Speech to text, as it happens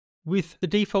With the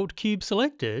default cube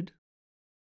selected,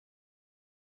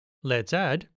 let's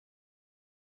add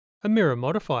a mirror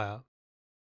modifier.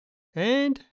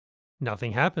 And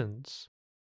nothing happens.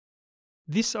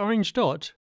 This orange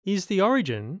dot is the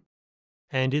origin,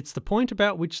 and it's the point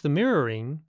about which the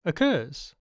mirroring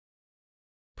occurs.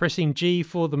 Pressing G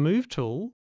for the Move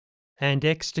tool and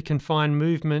X to confine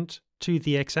movement to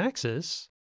the x-axis,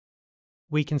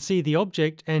 we can see the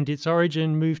object and its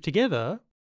origin move together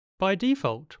by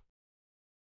default.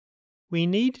 We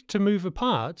need to move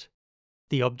apart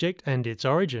the object and its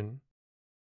origin.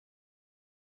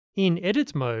 In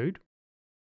Edit mode,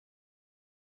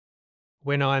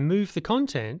 when I move the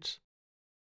content,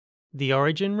 the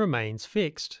origin remains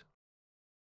fixed.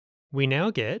 We now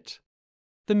get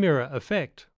the mirror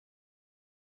effect.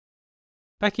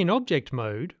 Back in Object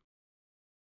mode,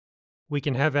 we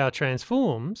can have our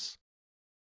transforms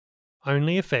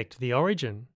only affect the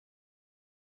origin.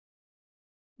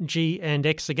 G and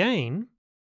X again,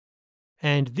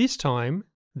 and this time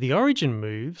the origin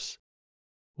moves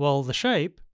while the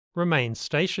shape remains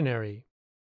stationary.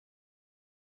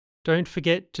 Don't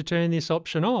forget to turn this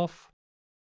option off,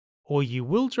 or you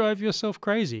will drive yourself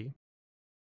crazy.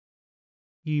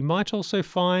 You might also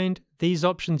find these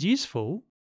options useful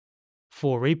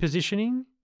for repositioning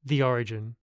the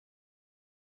origin.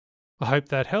 I hope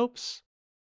that helps.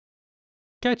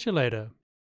 Catch you later.